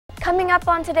Coming up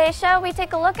on today's show, we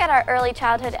take a look at our early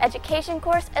childhood education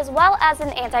course as well as an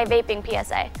anti-vaping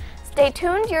PSA. Stay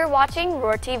tuned, you're watching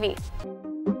Roar TV.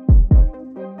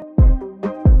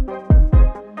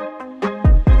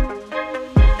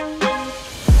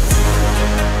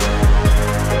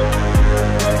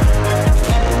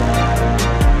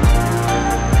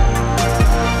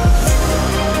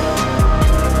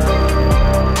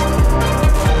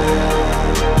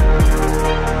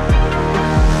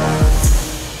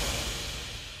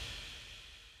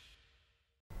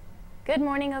 Good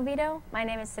morning, Oviedo. My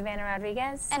name is Savannah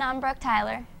Rodriguez. And I'm Brooke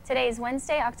Tyler. Today is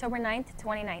Wednesday, October 9th,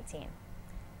 2019.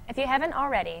 If you haven't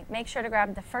already, make sure to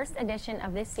grab the first edition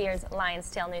of this year's Lion's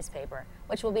Tail newspaper,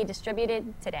 which will be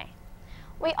distributed today.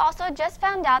 We also just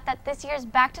found out that this year's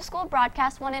Back to School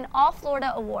broadcast won an All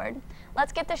Florida award.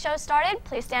 Let's get the show started.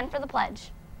 Please stand for the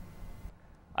pledge.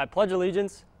 I pledge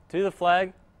allegiance to the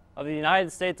flag of the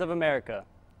United States of America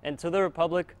and to the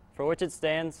republic for which it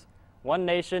stands, one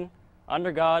nation,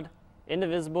 under God,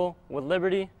 indivisible, with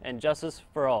liberty and justice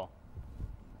for all.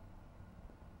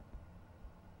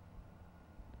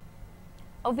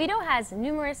 Oviedo has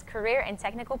numerous career and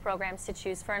technical programs to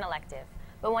choose for an elective,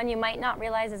 but one you might not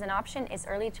realize is an option is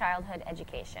early childhood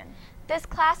education. This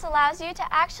class allows you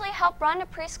to actually help run a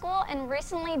preschool and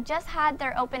recently just had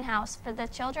their open house for the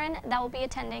children that will be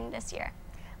attending this year.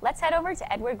 Let's head over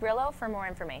to Edward Grillo for more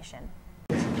information.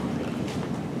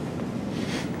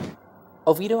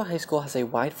 Oviedo High School has a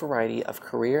wide variety of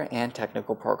career and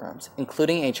technical programs,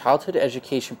 including a childhood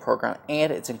education program,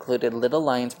 and it's included Little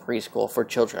Lions Preschool for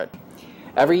children.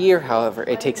 Every year, however,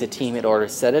 it takes a team in order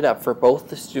to set it up for both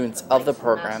the students of the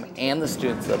program and the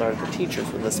students that are the teachers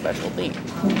with a special theme.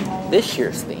 This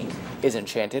year's theme is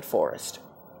Enchanted Forest.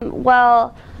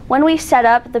 Well, when we set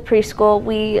up the preschool,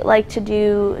 we like to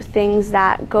do things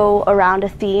that go around a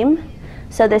theme.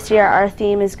 So this year our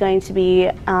theme is going to be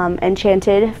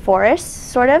Enchanted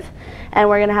Forest, sort of, and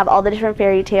we're going to have all the different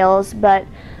fairy tales, but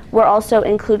we're also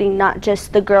including not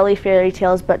just the girly fairy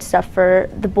tales, but stuff for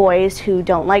the boys who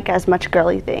don't like as much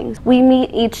girly things. We meet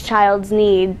each child's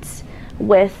needs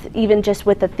even just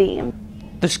with the theme.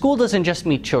 The school doesn't just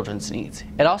meet children's needs,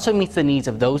 it also meets the needs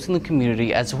of those in the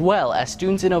community as well as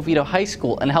students in Oviedo High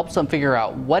School and helps them figure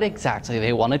out what exactly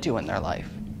they want to do in their life.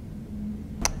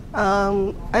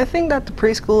 I think that the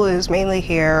preschool is mainly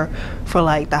here for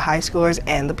like the high schoolers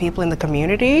and the people in the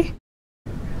community.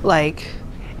 Like,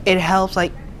 it helps,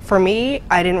 like, for me,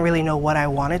 I didn't really know what I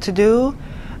wanted to do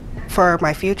for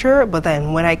my future, but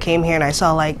then when I came here and I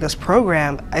saw like this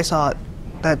program, I saw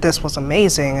that this was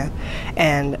amazing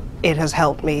and it has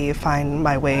helped me find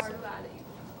my way.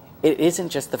 It isn't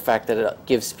just the fact that it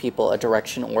gives people a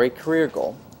direction or a career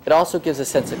goal. It also gives a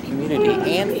sense of community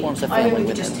and forms a family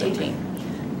within the team.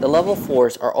 The level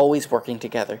 4s are always working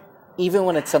together, even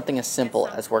when it's something as simple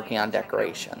as working on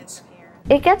decorations.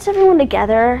 It gets everyone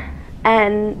together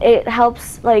and it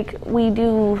helps, like, we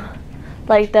do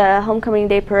like the homecoming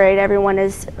day parade. Everyone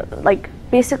is like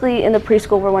basically in the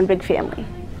preschool, we're one big family.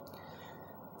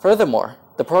 Furthermore,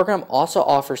 the program also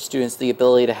offers students the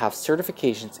ability to have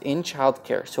certifications in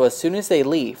childcare, so as soon as they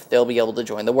leave, they'll be able to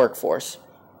join the workforce.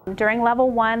 During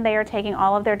level 1, they are taking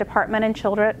all of their Department of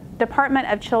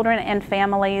Children and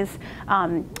Families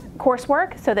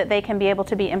coursework so that they can be able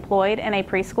to be employed in a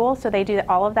preschool. So they do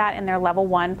all of that in their level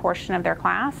 1 portion of their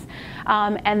class.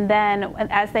 And then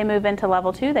as they move into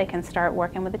level 2, they can start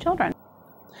working with the children.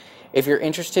 If you're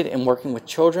interested in working with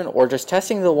children or just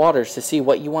testing the waters to see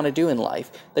what you want to do in life,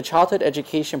 the Childhood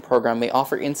Education Program may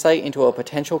offer insight into a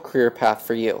potential career path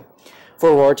for you.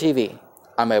 For Roar TV,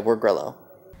 I'm Edward Grillo.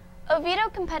 Oviedo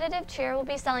Competitive Cheer will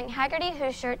be selling Haggerty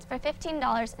Who shirts for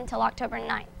 $15 until October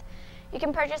 9th. You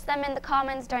can purchase them in the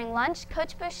Commons during lunch,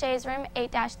 Coach Boucher's room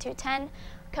 8-210,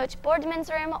 Coach Boardman's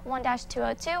room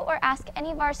 1-202, or ask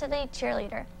any varsity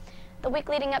cheerleader. The week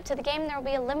leading up to the game, there will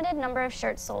be a limited number of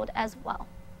shirts sold as well.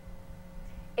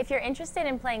 If you're interested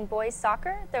in playing boys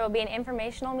soccer, there will be an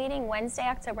informational meeting Wednesday,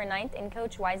 October 9th in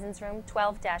Coach Wisen's room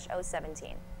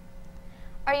 12-017.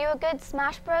 Are you a good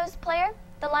Smash Bros player?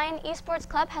 The Lion Esports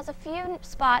Club has a few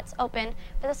spots open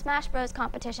for the Smash Bros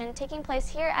competition taking place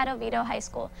here at Oviedo High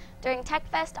School during Tech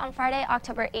Fest on Friday,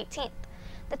 October 18th.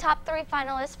 The top 3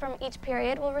 finalists from each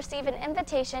period will receive an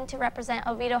invitation to represent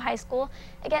Oviedo High School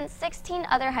against 16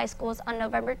 other high schools on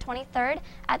November 23rd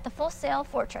at the Full Sail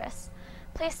Fortress.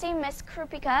 Please see Ms.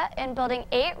 Krupika in Building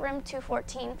 8, Room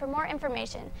 214 for more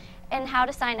information and how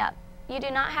to sign up. You do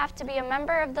not have to be a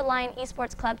member of the Lion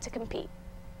Esports Club to compete.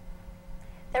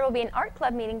 There will be an art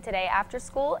club meeting today after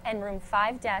school in room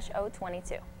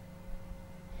 5-022.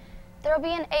 There will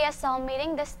be an ASL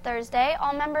meeting this Thursday.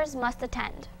 All members must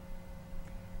attend.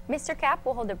 Mr. Cap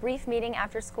will hold a brief meeting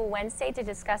after school Wednesday to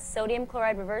discuss sodium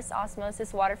chloride reverse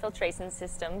osmosis water filtration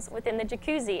systems within the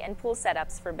jacuzzi and pool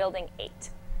setups for Building 8.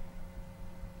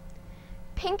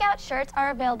 Pink Out shirts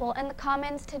are available in the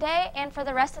Commons today and for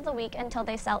the rest of the week until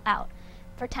they sell out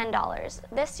for $10.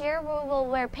 This year we will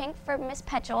wear pink for Miss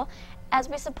Petchel as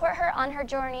we support her on her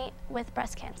journey with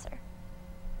breast cancer.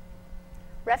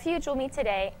 Refuge will meet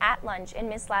today at lunch in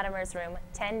Miss Latimer's room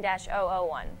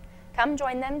 10-001. Come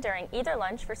join them during either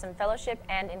lunch for some fellowship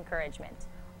and encouragement.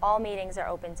 All meetings are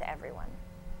open to everyone.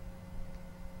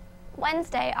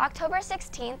 Wednesday, October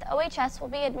 16th, OHS will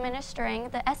be administering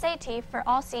the SAT for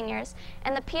all seniors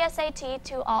and the PSAT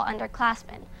to all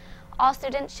underclassmen. All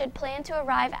students should plan to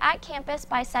arrive at campus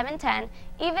by 7:10,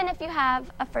 even if you have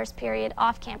a first period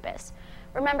off campus.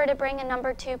 Remember to bring a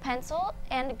number 2 pencil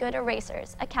and good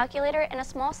erasers, a calculator, and a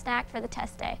small snack for the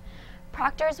test day.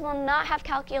 Proctors will not have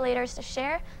calculators to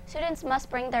share. Students must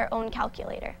bring their own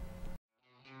calculator.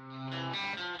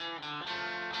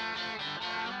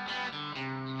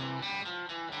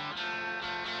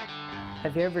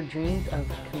 Have you ever dreamed of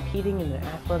competing in an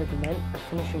athletic event or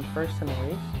finishing first in a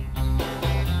race?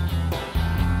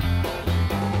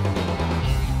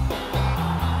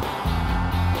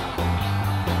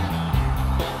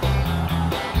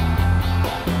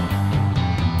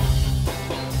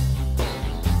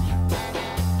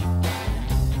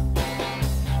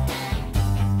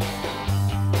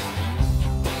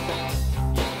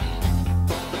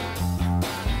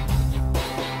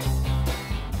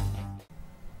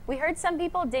 We heard some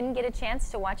people didn't get a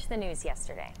chance to watch the news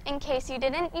yesterday. In case you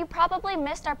didn't, you probably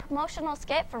missed our promotional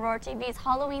skit for Roar TV's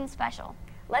Halloween special.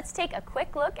 Let's take a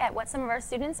quick look at what some of our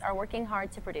students are working hard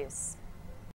to produce.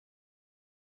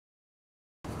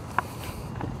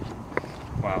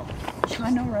 Wow.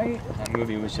 I know, right? That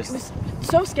movie was just... It was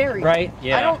so scary. Right?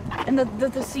 Yeah. I don't... And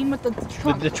the scene with the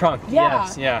trunk. The trunk, yeah.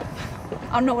 yes, yeah.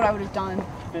 I don't know what I would have done.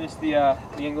 Finished the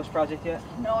English project yet?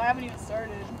 No, I haven't even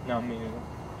started. No, me neither.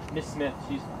 Miss Smith,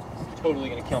 she's totally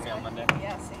gonna kill me on Monday.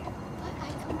 Yeah, same.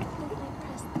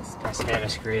 My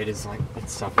Spanish grade is like,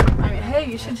 it's suffering right I mean, now.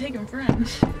 hey, you should take him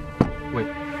French. Wait.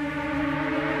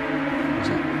 What's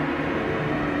that?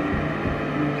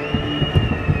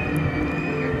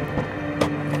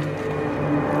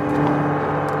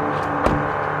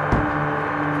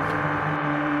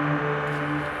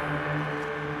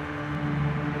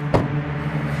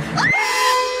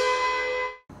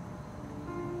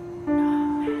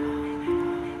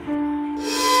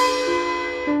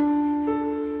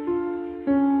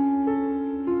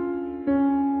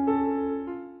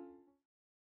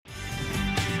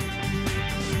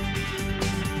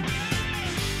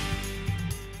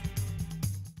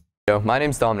 My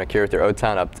name's Dominic here with your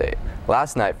O-Town update.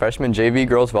 Last night, freshman JV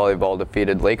girls volleyball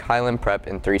defeated Lake Highland Prep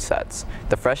in 3 sets.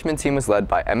 The freshman team was led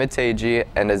by Emma Teji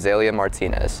and Azalea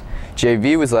Martinez.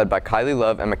 JV was led by Kylie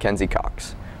Love and Mackenzie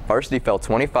Cox. Varsity fell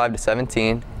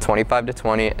 25-17,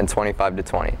 25-20, and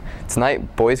 25-20.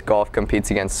 Tonight, boys golf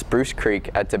competes against Spruce Creek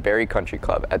at DeBerry Country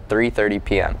Club at 3:30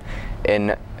 p.m.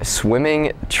 And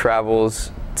swimming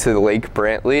travels to Lake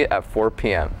Brantley at 4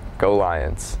 p.m. Go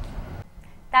Lions!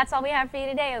 That's all we have for you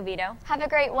today, Oviedo. Have a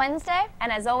great Wednesday.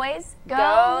 And as always, Go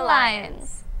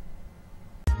Lions!